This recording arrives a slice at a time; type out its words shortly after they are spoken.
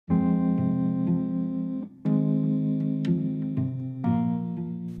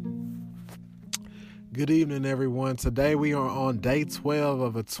Good evening, everyone. Today we are on day 12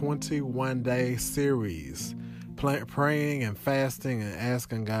 of a 21-day series, praying and fasting and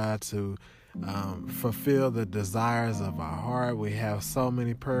asking God to fulfill the desires of our heart. We have so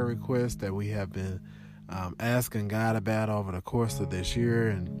many prayer requests that we have been asking God about over the course of this year,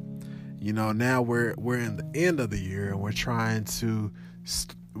 and now we're in the end of the year, and we're trying to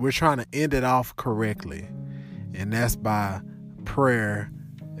end it off correctly, and that's by prayer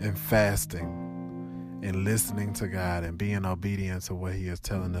and fasting and listening to God and being obedient to what He is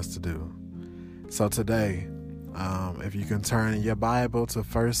telling us to do. So today, if you can turn in your Bible to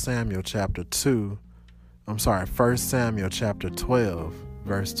 1 Samuel chapter 12, verse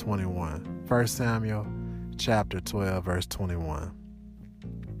 21. 1 Samuel chapter 12, verse 21.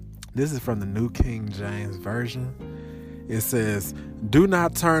 This is from the New King James Version. It says, "Do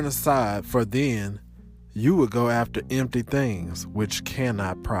not turn aside, for then you will go after empty things which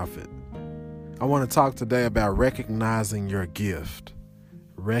cannot profit." I want to talk today about recognizing your gift.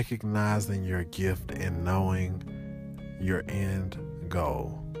 Recognizing your gift and knowing your end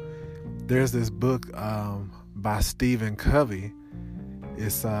goal. There's this book by Stephen Covey.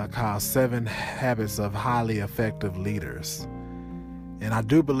 It's called 7 Habits of Highly Effective Leaders. And I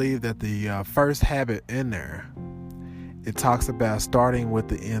do believe that the first habit in there, it talks about starting with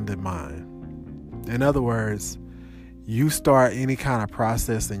the end in mind. In other words, you start any kind of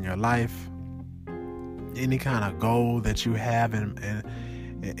process in your life, any kind of goal that you have, and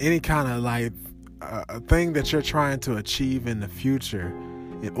any kind of a thing that you're trying to achieve in the future.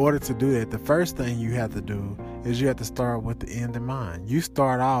 In order to do that, the first thing you have to do is you have to start with the end in mind. You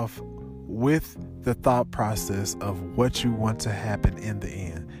start off with the thought process of what you want to happen in the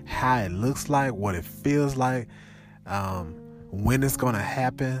end, how it looks like, what it feels like, when it's going to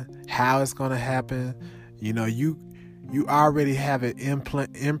happen, how it's going to happen. You already have it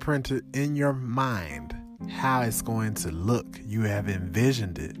imprinted in your mind how it's going to look. You have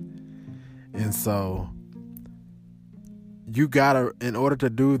envisioned it. And so in order to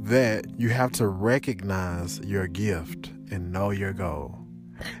do that, you have to recognize your gift and know your goal.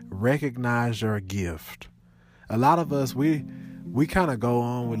 Recognize your gift. A lot of us, we kind of go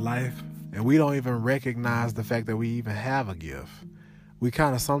on with life and we don't even recognize the fact that we even have a gift. We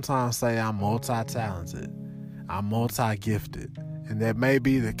kind of sometimes say, I'm multi-talented, I'm multi-gifted, and that may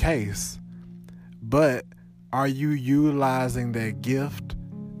be the case, but are you utilizing that gift?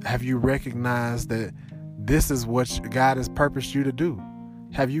 Have you recognized that this is what God has purposed you to do?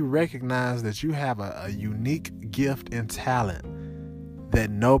 Have you recognized that you have a unique gift and talent that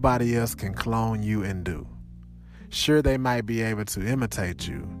nobody else can clone you and do? Sure, they might be able to imitate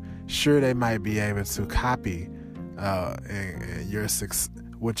you. Sure, they might be able to copy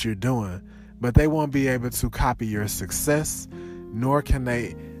what you're doing, but they won't be able to copy your success, nor can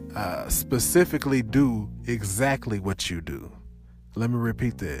they specifically do exactly what you do. Let me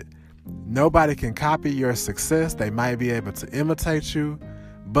repeat that. Nobody can copy your success. They might be able to imitate you,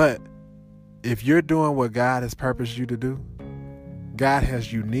 but if you're doing what God has purposed you to do, God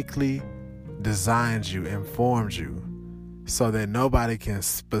has uniquely designed you and formed you so that nobody can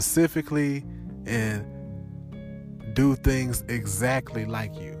specifically and do things exactly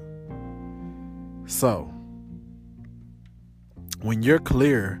like you. So, when you're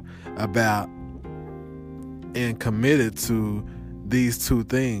clear about and committed to these two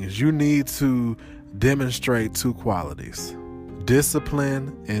things, you need to demonstrate two qualities: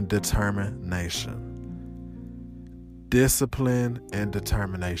 discipline and determination. Discipline and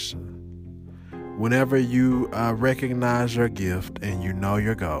determination. Whenever you recognize your gift and you know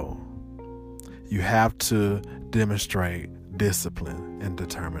your goal, you have to demonstrate discipline and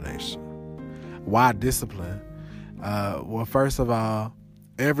determination. Why discipline? Well, first of all,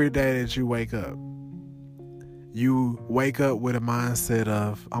 every day that you wake up with a mindset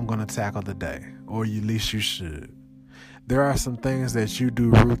of, I'm going to tackle the day, or at least you should. There are some things that you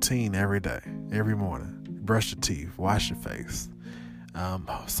do routine every day, every morning. Brush your teeth, wash your face.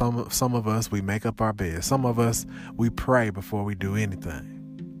 Some of us, we make up our bed. Some of us, we pray before we do anything.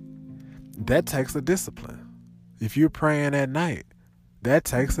 That takes a discipline. If you're praying at night, that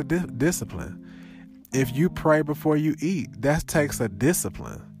takes a discipline. If you pray before you eat, that takes a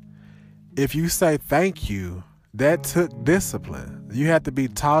discipline. If you say thank you, that took discipline. You have to be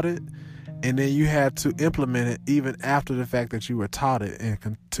taught it, and then you have to implement it even after the fact that you were taught it,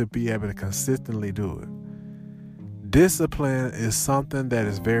 and to be able to consistently do it. Discipline is something that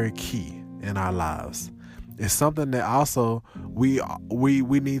is very key in our lives. It's something that also we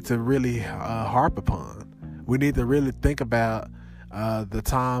need to really harp upon. We need to really think about the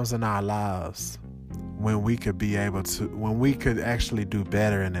times in our lives when we could actually do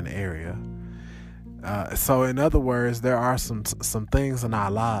better in an area. So in other words, there are some things in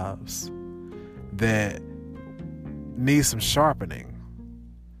our lives that need some sharpening.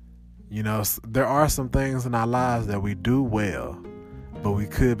 There are some things in our lives that we do well, but we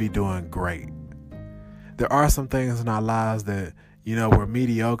could be doing great. There are some things in our lives that, we're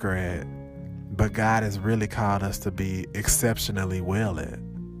mediocre at, but God has really called us to be exceptionally well at.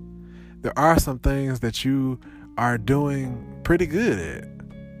 There are some things that you are doing pretty good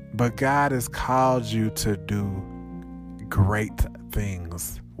at, but God has called you to do great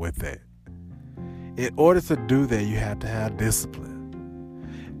things with it. In order to do that, you have to have discipline.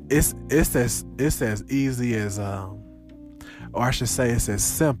 It's as easy as, or I should say it's as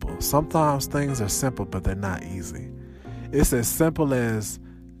simple. Sometimes things are simple, but they're not easy. It's as simple as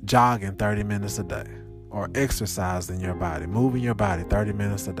jogging 30 minutes a day, or exercising your body, moving your body 30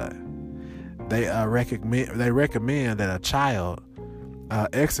 minutes a day. They recommend that a child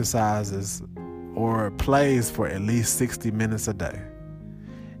exercises or plays for at least 60 minutes a day.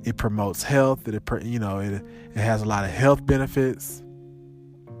 It promotes health. It has a lot of health benefits.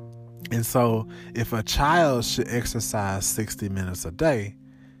 And so if a child should exercise 60 minutes a day,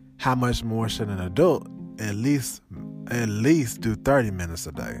 how much more should an adult at least do 30 minutes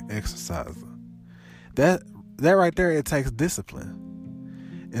a day exercising? That right there, it takes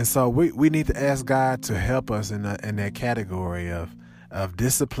discipline. And so we need to ask God to help us in that category of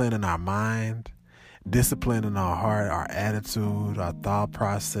discipline in our mind, discipline in our heart, our attitude, our thought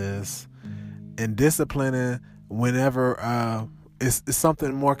process, and disciplining whenever it's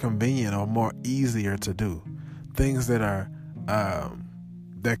something more convenient or more easier to do. Things that are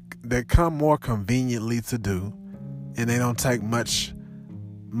that come more conveniently to do, and they don't take much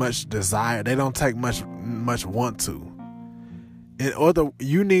desire. They don't take much want to.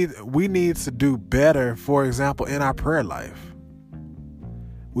 We need to do better. For example, in our prayer life,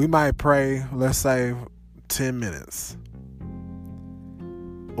 we might pray, let's say, 10 minutes.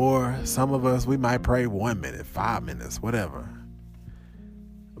 Or some of us, we might pray 1 minute, 5 minutes, whatever.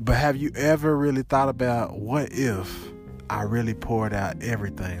 But have you ever really thought about, what if I really poured out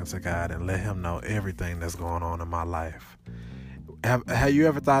everything to God and let Him know everything that's going on in my life? Have you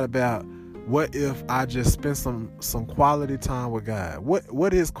ever thought about, what if I just spent some quality time with God?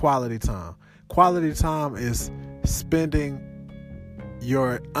 What is quality time? Quality time is spending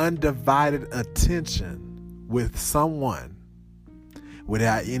your undivided attention with someone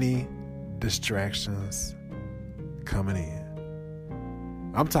without any distractions coming in.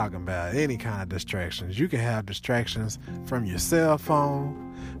 I'm talking about any kind of distractions. You can have distractions from your cell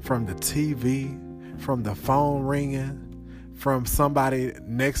phone, from the TV, from the phone ringing, from somebody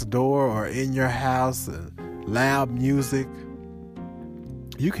next door or in your house, and loud music.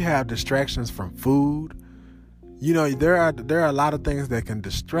 You can have distractions from food. There are a lot of things that can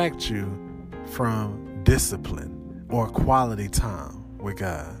distract you from discipline or quality time with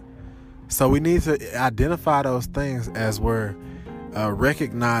God. So we need to identify those things as we're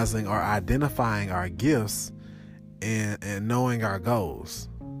recognizing or identifying our gifts and knowing our goals.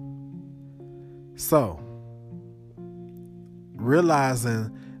 So,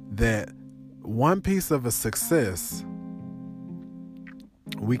 realizing that one piece of a success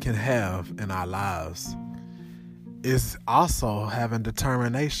we can have in our lives is also having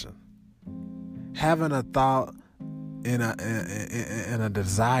determination, having a thought and a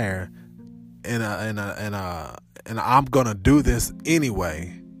desire and a I'm gonna do this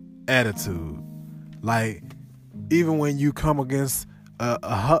anyway attitude. Like, even when you come against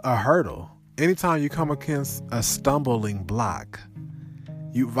a hurdle, anytime you come against a stumbling block,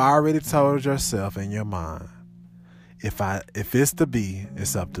 you've already told yourself in your mind, if it's to be,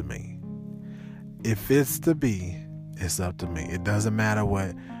 it's up to me. If it's to be, it's up to me. It doesn't matter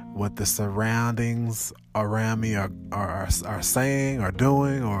what the surroundings around me are saying or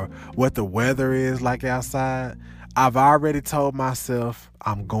doing, or what the weather is like outside. I've already told myself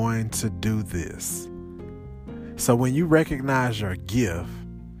I'm going to do this. So when you recognize your gift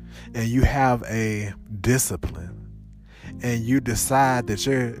and you have a discipline and you decide that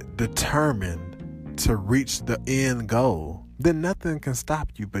you're determined to reach the end goal, then nothing can stop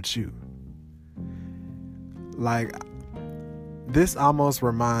you but you. Like, this almost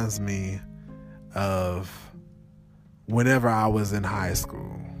reminds me of whenever I was in high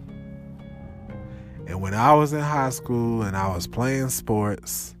school. And when I was in high school and I was playing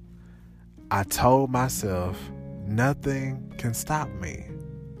sports, I told myself nothing can stop me.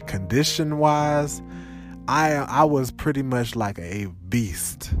 Condition-wise, I was pretty much like a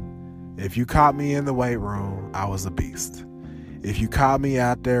beast. If you caught me in the weight room, I was a beast. If you caught me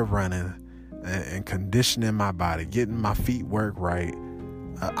out there running and conditioning my body, getting my feet work right,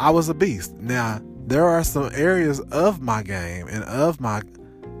 I was a beast. Now, There are some areas of my game and of my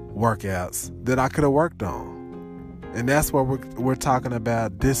workouts that I could have worked on. And that's what we're talking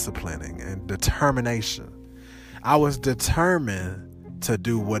about, disciplining and determination. I was determined to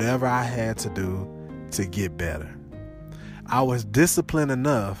do whatever I had to do to get better. I was disciplined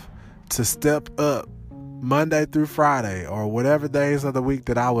enough to step up Monday through Friday or whatever days of the week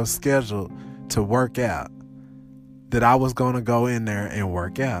that I was scheduled to work out, that I was going to go in there and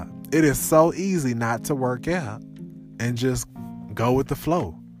work out. It is so easy not to work out and just go with the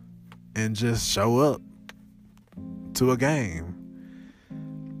flow and just show up to a game.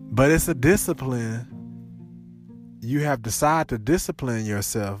 But it's a discipline. You have decided to discipline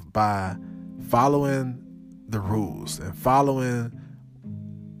yourself by following the rules and following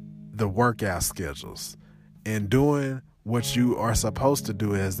the workout schedules and doing what you are supposed to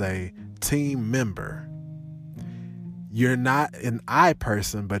do as a team member. You're not an I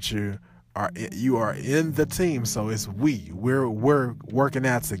person, but you are in the team. So it's we're working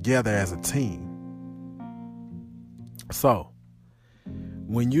out together as a team. So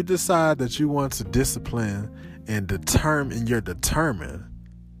when you decide that you want to discipline and you're determined,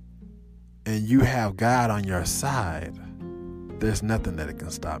 and you have God on your side, there's nothing that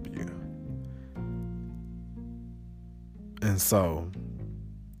can stop you. And so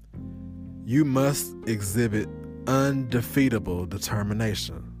you must exhibit undefeatable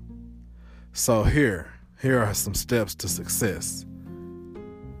determination. So here are some steps to success.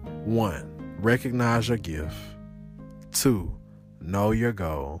 1, recognize your gift. 2, know your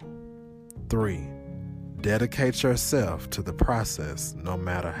goal. 3, dedicate yourself to the process no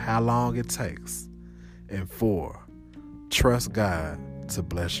matter how long it takes. And 4, trust God to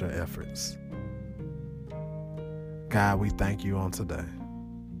bless your efforts. God, we thank you on today.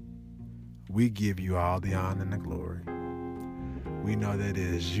 We give you all the honor and the glory. We know that it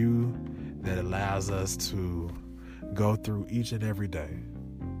is you that allows us to go through each and every day.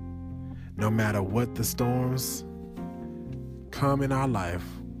 No matter what the storms come in our life,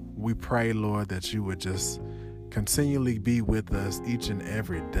 we pray, Lord, that you would just continually be with us each and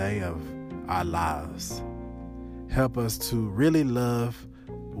every day of our lives. Help us to really love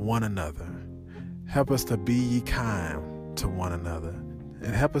one another. Help us to be kind to one another.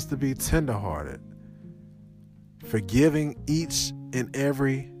 And help us to be tenderhearted, forgiving each and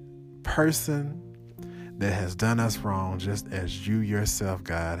every person that has done us wrong, just as you yourself,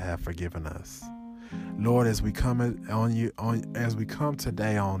 God, have forgiven us. Lord, as we come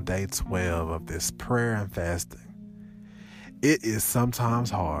today on day 12 of this prayer and fasting, it is sometimes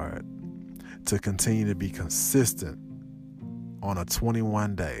hard to continue to be consistent on a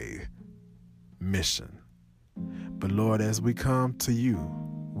 21-day mission. But Lord, as we come to you,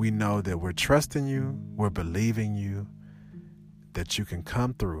 we know that we're trusting you, we're believing you, that you can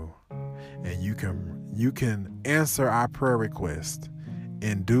come through and you can answer our prayer request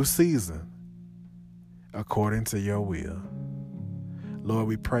in due season according to your will. Lord,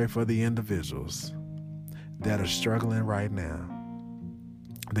 we pray for the individuals that are struggling right now,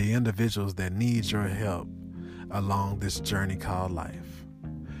 the individuals that need your help along this journey called life.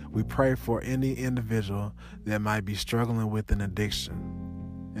 We pray for any individual that might be struggling with an addiction.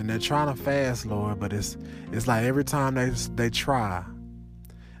 And they're trying to fast, Lord, but it's like every time they try,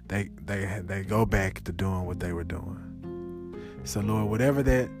 they go back to doing what they were doing. So Lord, whatever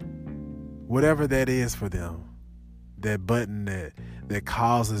that is for them, that button that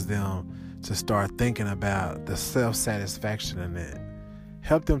causes them to start thinking about the self-satisfaction in it,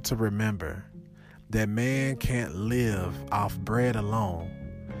 help them to remember that man can't live off bread alone.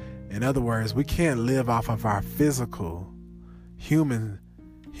 In other words, we can't live off of our physical human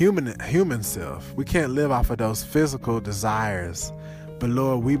self. We can't live off of those physical desires. But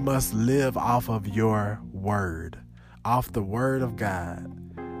Lord, we must live off of your word, off the word of God.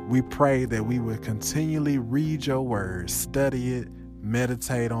 We pray that we would continually read your word, study it,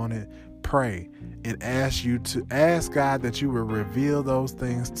 meditate on it, pray, and ask God that you will reveal those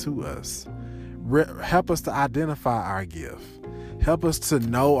things to us. Help us to identify our gift. Help us to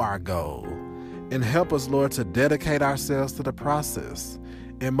know our goal. And help us, Lord, to dedicate ourselves to the process.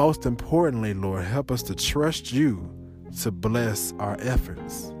 And most importantly, Lord, help us to trust you to bless our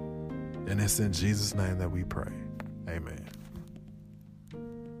efforts. And it's in Jesus' name that we pray. Amen.